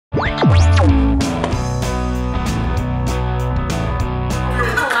You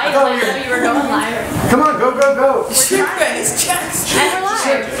were going live. Come on, go, go, go. Shrimp toast. And we're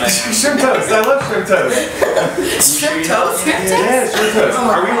live. Shrimp toast. I love shrimp toast. Shrimp toast? Yeah, shrimp toast.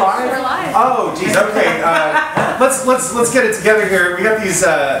 Are we live? We're live. Oh, geez. Okay. Let's get it together here. We got these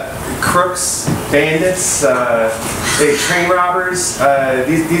crooks, bandits, train robbers.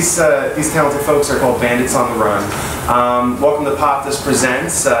 These talented folks are called Bandits on the Run. Welcome to Popdust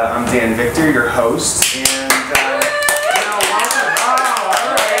Presents. I'm Dan Victor, your host, and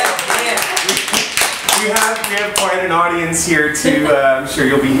we have quite an audience here too. I'm sure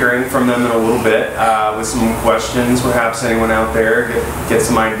you'll be hearing from them in a little bit with some questions. Perhaps anyone out there get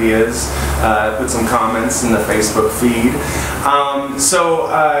some ideas, put some comments in the Facebook feed.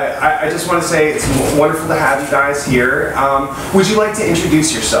 I just want to say it's wonderful to have you guys here. Would you like to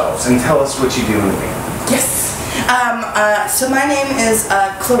introduce yourselves and tell us what you do in the band? Yes. So my name is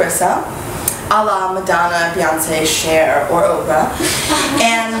Clarissa, a la Madonna, Beyonce, Cher, or Oprah,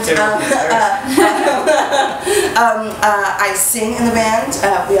 and I sing in the band.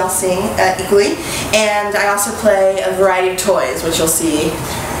 We all sing equally, and I also play a variety of toys, which you'll see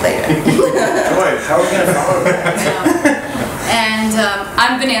later. Toys? How are we gonna follow that? And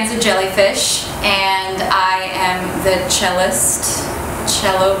I'm Bonanza Jellyfish, and I am the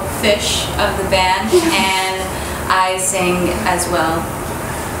cello fish of the band, and I sing as well.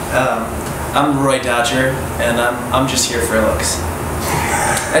 I'm Roy Dodger, and I'm just here for looks.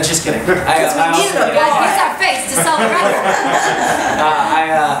 Just kidding. Use our face to sell the record.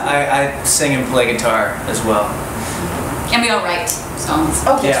 I sing and play guitar as well. And we all write songs.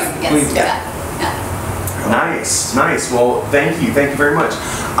 Okay. Yeah, Yes. Yeah. Nice, nice. Well, thank you very much.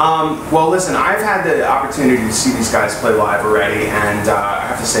 Well, listen, I've had the opportunity to see these guys play live already, and I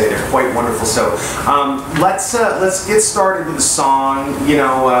have to say they're quite wonderful. So let's get started with the song. You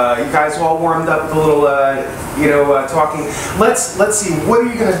know, you guys all warmed up with a little, talking. Let's see. What are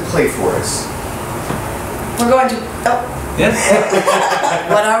you going to play for us? We're going to.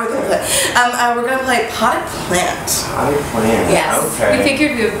 What are we going to play? We're going to play Potted Plant. Potted Plant. Yes. Okay. We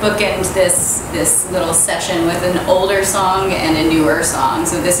figured we would bookend this little session with an older song and a newer song.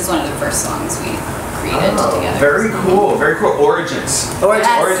 So this is one of the first songs we created together. Very cool. Very cool. Origins.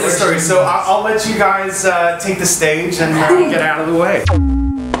 Yes. Origin story. So I'll let you guys take the stage and get out of the way.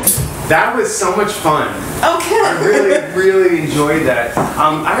 That was so much fun. Okay. I really enjoyed that.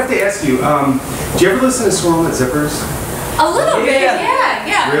 I have to ask you, do you ever listen to Swirl At Zippers? A little bit,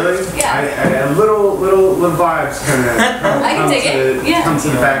 yeah. Really? Yeah. Little vibes kind of come to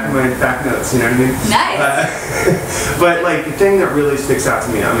the back of my back notes, you know what I mean? Nice. But like the thing that really sticks out to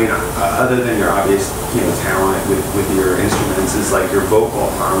me, I mean, other than your obvious, talent with your instruments, is like your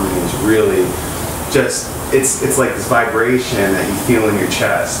vocal harmony is really just it's like this vibration that you feel in your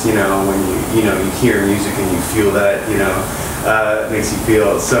chest, when you hear music and you feel that, it makes you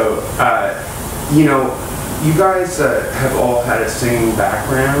feel. So, you guys have all had a singing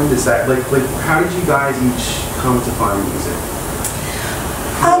background. Is that like how did you guys each come to find music?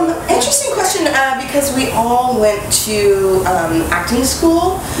 Interesting question, because we all went to acting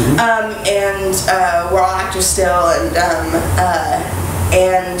school, and we're all actors still,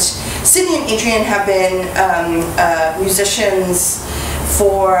 and Sydney and Adrian have been musicians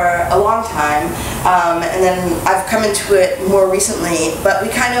for a long time, and then I've come into it more recently, but we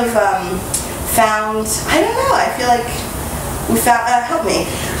kind of found, I don't know, I feel like we found, help me.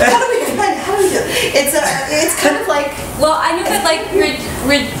 How do we do it? It's kind of like... Well, I know that like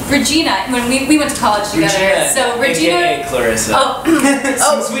Regina, when we went to college together, so Regina... AKA Clarissa.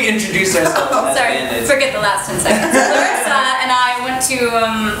 Since we introduced ourselves. Sorry, forget the last 10 seconds. Clarissa and I went to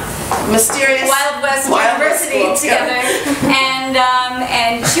Mysterious Wild West University together,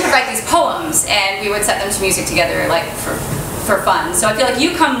 and she would write these poems, and we would set them to music together, like for fun. So I feel like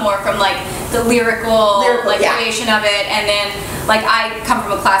you come more from like the lyrical creation of it, and then like I come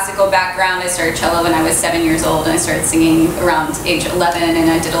from a classical background. I started cello when I was 7 years old, and I started singing around age 11, and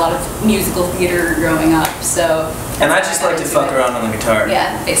I did a lot of musical theater growing up. So and I just like to fuck around on the guitar.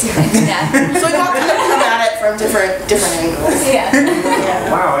 Yeah, basically. Yeah. So we all kind of come at it from different angles. Yeah.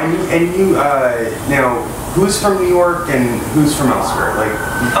 Wow, and you now. Who's from New York and who's from elsewhere? Like,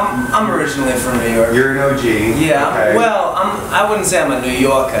 I'm originally from New York. You're an OG. Yeah. Okay. Well, I wouldn't say I'm a New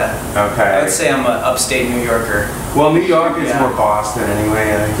Yorker. Okay. I would say I'm an upstate New Yorker. Well, New York is more Boston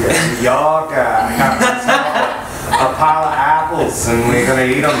anyway. I think. New York, I got myself a pile of apples and we're gonna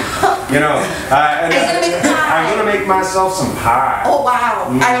eat them. I'm gonna make myself some pie. Oh wow!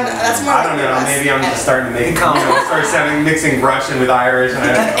 I don't know. That's more. I don't know. Maybe I'm just starting to make. Mixing Russian with Irish. And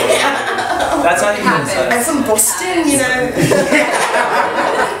That's how you do it. I'm from Boston,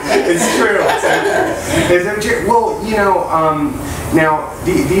 It's true. Is it true? Well, you know, now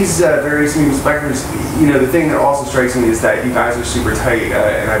these various music spectrums, you know, the thing that also strikes me is that you guys are super tight,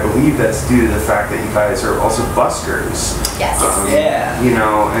 and I believe that's due to the fact that you guys are also buskers. Yes. Yeah. You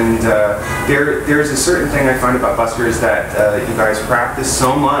know, and there's a certain thing I find about buskers that you guys practice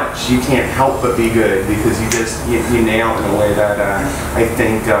so much, you can't help but be good because you nail in a way that I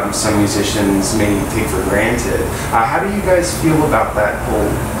think some musicians may take for granted. How do you guys feel about that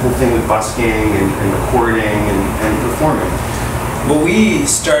whole thing with busking and recording and performing? Well, we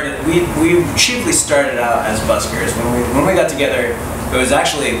chiefly started out as buskers. When we got together, it was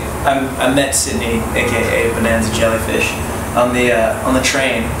actually I met Sydney, aka Bonanza Jellyfish, on the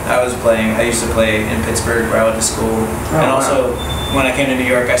train. I used to play in Pittsburgh where I went to school, and also when I came to New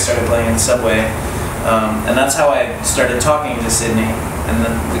York, I started playing in the subway, and that's how I started talking to Sydney. And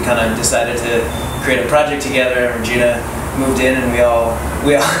then we kind of decided to create a project together. Regina moved in, and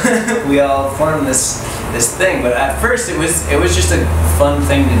we all formed this thing. But at first, it was just a fun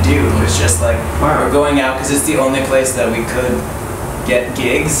thing to do. It was just like we're going out because it's the only place that we could get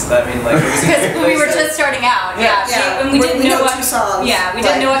gigs. I mean, like because we were just starting out. Yeah. We didn't know what 2 songs. Yeah, we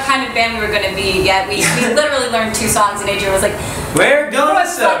didn't know what kind of band we were going to be yet. We literally learned 2 songs, and Adrian was like, "We're going to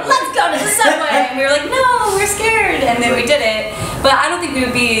subway. Let's go to the subway." And we were like, "No, we're scared." And then we did it. But I don't think we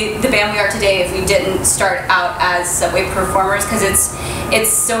would be the band we are today if we didn't start out as subway performers, because it's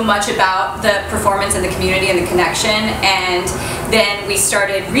so much about the performance and the community and the connection. And then we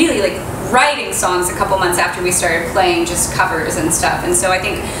started really like writing songs a couple months after we started playing just covers and stuff. And so I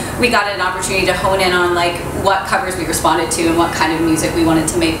think we got an opportunity to hone in on like what covers we responded to and what kind of music we wanted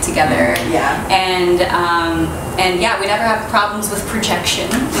to make together. Yeah. And yeah, we never have problems with projection.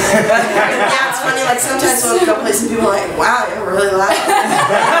 Yeah, it's funny, like sometimes when we go places, people are like, wow, you're really loud.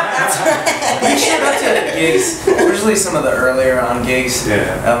 That's right. We showed up to gigs, usually some of the earlier on gigs,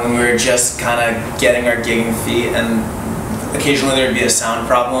 when we were just kind of getting our gigging feet, and occasionally there would be a sound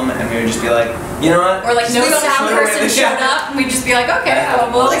problem, and we would just be like, you know what? Or like no sound person showed up, and we'd just be like, okay,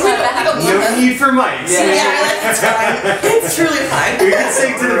 well, Like, No need for mics. Yeah, like, it's fine. It's truly fine. We can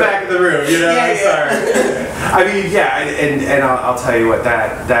sing to the back of the room, you know. Sorry. I mean, yeah, and I'll tell you what,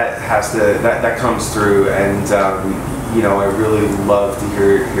 that comes through, and you know, I really love to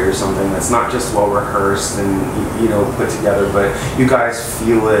hear something that's not just well rehearsed and, you know, put together, but you guys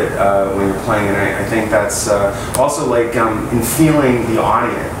feel it when you're playing, and I think that's also like in feeling the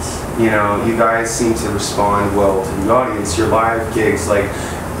audience. You know, you guys seem to respond well to the audience. Your live gigs, like,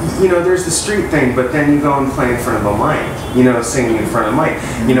 you know, there's the street thing, but then you go and play in front of a mic, you know, singing in front of a mic,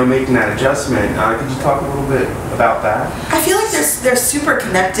 you know, making that adjustment. Could you talk a little bit about that? I feel like they're super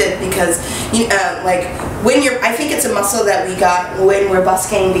connected because, like, I think it's a muscle that we got when we're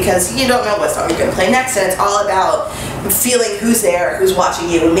busking, because you don't know what song you're going to play next, and it's all about feeling who's there, who's watching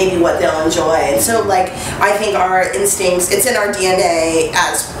you, and maybe what they'll enjoy. And so, like, I think our instincts, it's in our DNA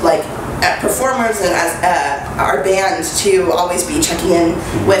as, like, performers and as our band to always be checking in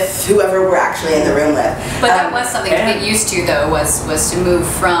with whoever we're actually in the room with. But that was something to get used to, though, was to move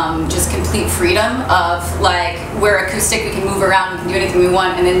from just complete freedom of, like, we're acoustic, we can move around, we can do anything we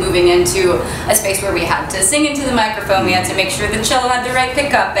want, and then moving into a space where we had to sing into the microphone, we had to make sure the cello had the right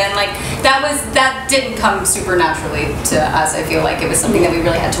pickup, and like that didn't come super naturally to us. I feel like it was something that we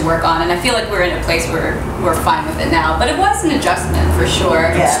really had to work on, and I feel like we're in a place where we're fine with it now. But it was an adjustment for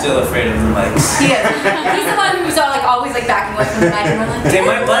sure. I'm still afraid of the mics. He is. He's the one who's always like backing away from the mic, and we're like, they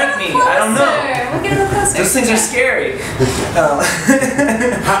might blank me. I don't know. We'll get a little closer. Those things are scary.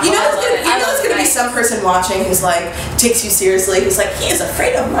 You know, there's gonna be some person watching who's like takes you seriously, who's like, he is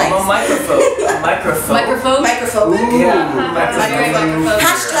afraid of mics. I'm a microphobe. Microphobic? Yeah. Microphobic.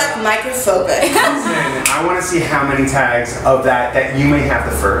 Hashtag microphobic. And I want to see how many tags of that you may have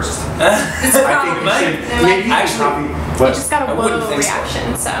the first. I think you should maybe you can copy. We just got a whoa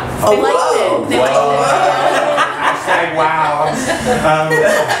reaction, so Oh, they liked whoa. it. They liked it. Hashtag wow.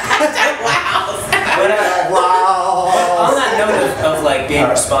 Hashtag wow. On that note of like being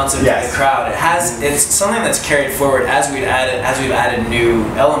responsive to the crowd, it's something that's carried forward as we've added new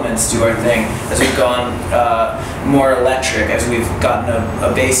elements to our thing, as we've gone more electric, as we've gotten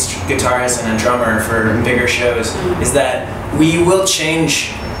a bass guitarist and a drummer for bigger shows, is that we will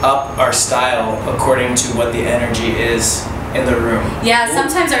change up our style according to what the energy is in the room. Yeah,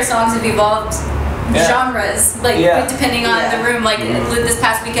 sometimes our songs have evolved genres, like depending on the room. Like this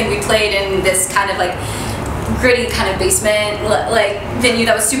past weekend we played in this kind of like gritty kind of basement like venue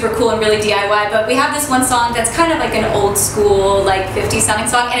that was super cool and really DIY, but we have this one song that's kind of like an old school like 50s sounding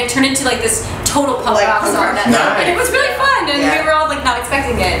song, and it turned into like this total punk rock song and it was really fun, and we were all like not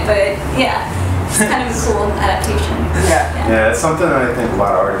expecting it, but yeah. It's kind of a cool adaptation. Yeah, it's something that I think a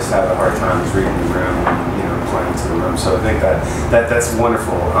lot of artists have a hard time is reading the room and, you know, playing to the room. So I think that's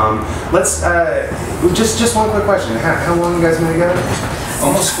wonderful. Let's just one quick question. How long you guys been together?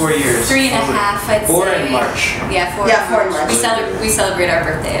 Almost 4 years. 3.5, I'd say. 4 in March. Yeah, 4 4 in March. We celebrate our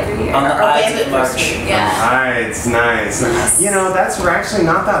birthday every year. On the Ides Bandit of March. birthday. Yeah. Nice. You know, that's actually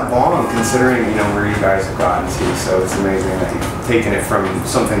not that long considering, you know, where you guys have gotten to. So it's amazing that you've taken it from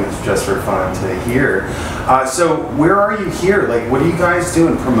something that's just for fun to here. So where are you here? Like, what are you guys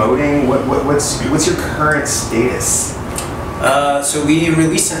doing? Promoting? What's your current status? So we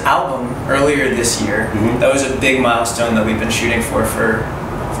released an album earlier this year. Mm-hmm. That was a big milestone that we've been shooting for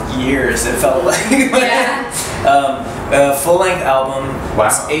years, it felt like. Yeah. A full-length album. Wow.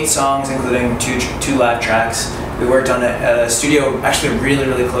 It's 8 songs, including two live tracks. We worked on it at a studio actually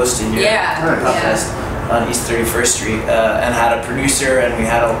really close to here. Yeah. Popdust, on East 31st Street, and had a producer, and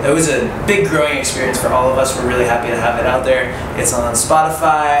it was a big growing experience for all of us. We're really happy to have it out there. It's on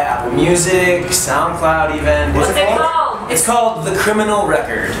Spotify, Apple Music, SoundCloud even. What's it called? It's called The Criminal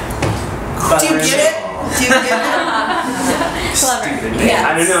Record. Do you get it? Do you get it? Stupid. Yeah.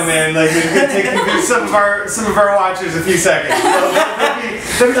 I don't know, man. Like, it's gonna take some of our watchers a few seconds.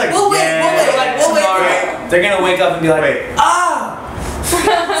 They'll be like, We'll wait, yeah. we'll wait. They're gonna wake up and be like, Wait. ah!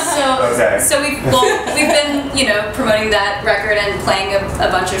 So we've been, you know, promoting that record and playing a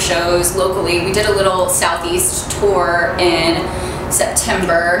bunch of shows locally. We did a little Southeast tour in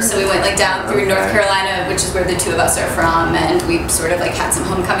September, so we went like down through North Carolina, which is where the two of us are from, and we sort of like had some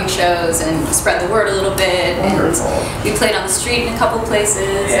homecoming shows and spread the word a little bit. Wonderful. And we played on the street in a couple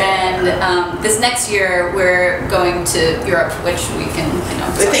places. Yeah. And this next year we're going to Europe, which we can, you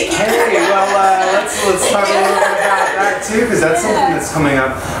know. talk Thank you. about. Hey, well, let's talk a little bit about that too, because that's something that's coming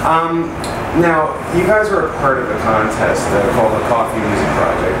up. Now, you guys were a part of a contest called the Coffee Music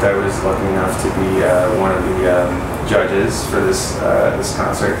Project. I was lucky enough to be one of the judges for this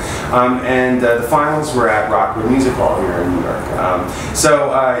concert, and the finals were at Rockwood Music Hall here in New York.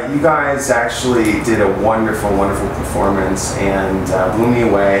 So you guys actually did a wonderful performance and blew me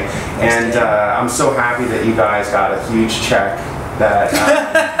away. And I'm so happy that you guys got a huge check. That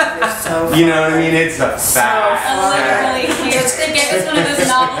you know what I mean? It's a fact. Really huge. They gave us one of those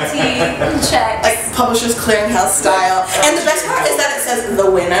novelty checks. Like Publishers Clearinghouse style. And the best part is that it says the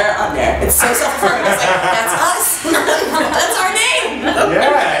winner on there. It's so self-affirming. It's like, that's us. That's our name.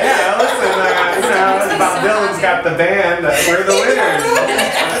 Yeah. Listen, you know, Bob Dylan's got the band. We're the winners.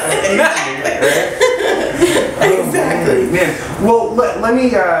 Exactly. Man, well, let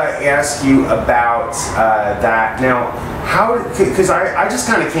me ask you about that. Now, because I just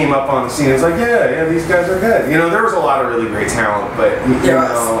kind of came up on the scene. It was like, yeah, these guys are good. You know, there was a lot of really great talent, but you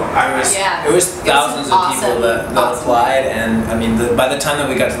know, it was thousands of people that applied, and I mean, by the time that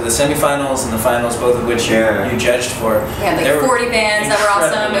we got to the semifinals and the finals, both of which you judged for, we had like 40 bands that were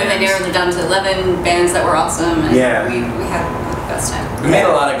awesome, and they narrowed it down to 11 bands that were awesome, and we had the best time. We made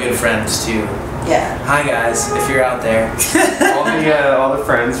a lot of good friends too. Yeah. Hi guys, if you're out there. all the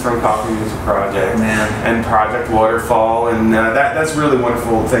friends from Coffee Music Project, man, and Project Waterfall, and that's a really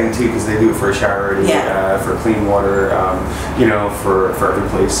wonderful thing too, because they do it for a charity, for clean water, you know, for every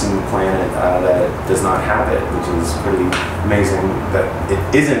place in the planet that does not have it, which is pretty amazing that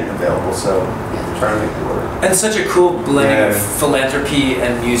it isn't available. So trying to make it work. And such a cool blending of philanthropy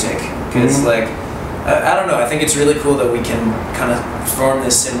and music, because like I don't know, I think it's really cool that we can kind of form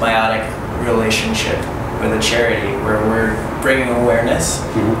this symbiotic relationship with a charity where we're bringing awareness,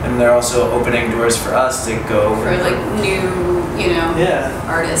 and they're also opening doors for us to go for like new, you know,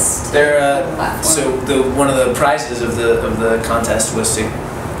 artists. They're so one of the prizes of the contest was to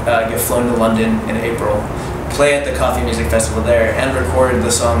get flown to London in April, play at the Coffee Music Festival there, and record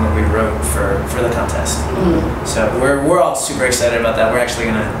the song that we wrote for the contest. So we're all super excited about that. We're actually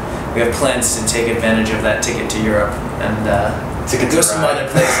we have plans to take advantage of that ticket to Europe and to go some other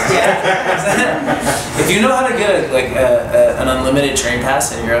places. If you know how to get an unlimited train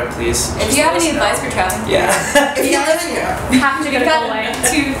pass in Europe, please. If you have any advice for traveling, if you live in Europe, you have to go to Galway.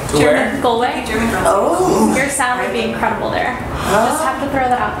 To where? Galway. German. Oh. Your sound would be incredible there. Just have to throw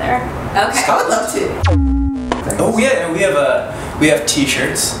that out there. Okay. I would love to. Oh yeah, we have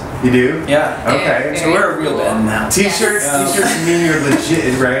T-shirts. You do? Yeah. Okay. So we're a real band now. T-shirts mean you're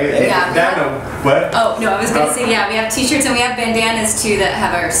legit, right? Yeah. What? Oh no, I was gonna say we have T-shirts and we have bandanas too that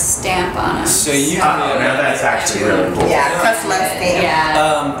have our stamp on them. So you now that's actually really cool. Yeah, customized stamp.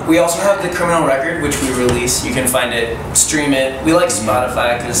 Yeah. We also have the Criminal Record, which we release. You can find it, stream it. We like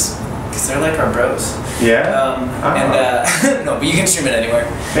Spotify because because they're like our bros. Yeah. And no, but you can stream it anywhere.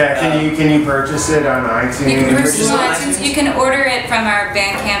 Yeah. Can you purchase it on iTunes? You can purchase it on iTunes. iTunes. You can order it from our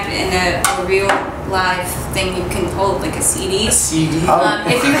Bandcamp in a real live thing. You can hold like a CD. A CD. If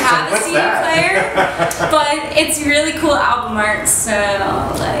you have a What's CD that? player, but it's really cool album art. So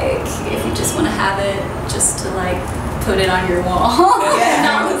like, if you just want to have it, just to like put it on your wall and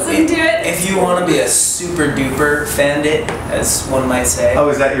not listen to it. If you want to be a super duper bandit, as one might say. Oh,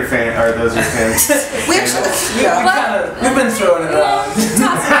 is that your fan? Are those your fans? We've been throwing it around.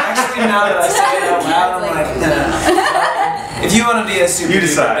 Actually, now that I say it out loud, I'm like, nah. If you want to be a super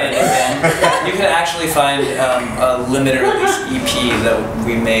duper bandit fan, you can actually find a limited release EP that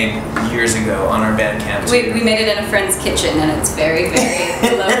we made years ago on our Bandcamp. We made it in a friend's kitchen, and it's very, very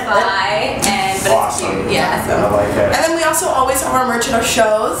lo-fi, but awesome. it's cute. Yeah. I like that. And then we also always have our merch at our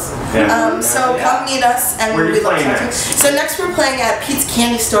shows. So come meet us, and Where are you we love playing talking. next? So next we're playing at Pete's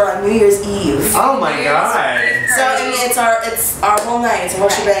Candy Store on New Year's Eve. Oh my God. So I mean, it's our whole night, it's a whole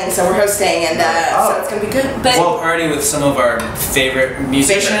shebang. So we're hosting, and so it's gonna be good. But we'll party with some of our favorite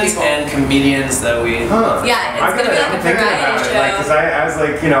musicians and comedians that we. yeah, it's gonna be like a variety show. Because I was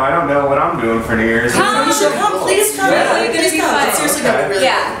like, I don't know what I'm doing for New Year's. Come. You should come, please come. Yeah. Please come. It's seriously gonna be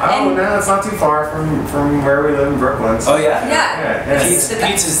really good. Oh no, it's not too far from where we live in Brooklyn. So. Oh yeah? Yeah.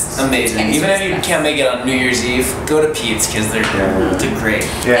 Pete's is amazing. Even if you can't make it on New Year's Eve, go to Pete's because they're great.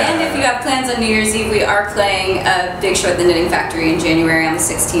 Yeah. And if you have plans on New Year's Eve, we are playing a big show at the Knitting Factory in January on the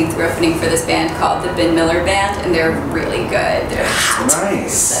 16th. We're opening for this band called the Ben Miller Band, and they're really good. They're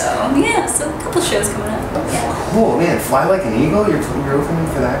Nice. So yeah, so a couple shows coming up. Yeah. Cool, man. Fly like an eagle. You're opening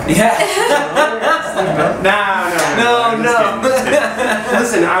for that. Yeah. No.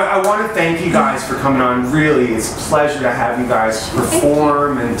 Listen, I want to thank you guys for coming on. Really, it's a pleasure to have you guys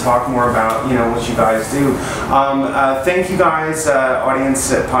perform and talk more about what you guys do. Thank you guys,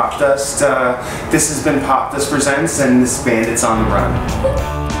 audience at Popdust. This has been Popdust Presents, and this Bandits on the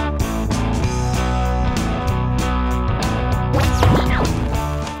Run.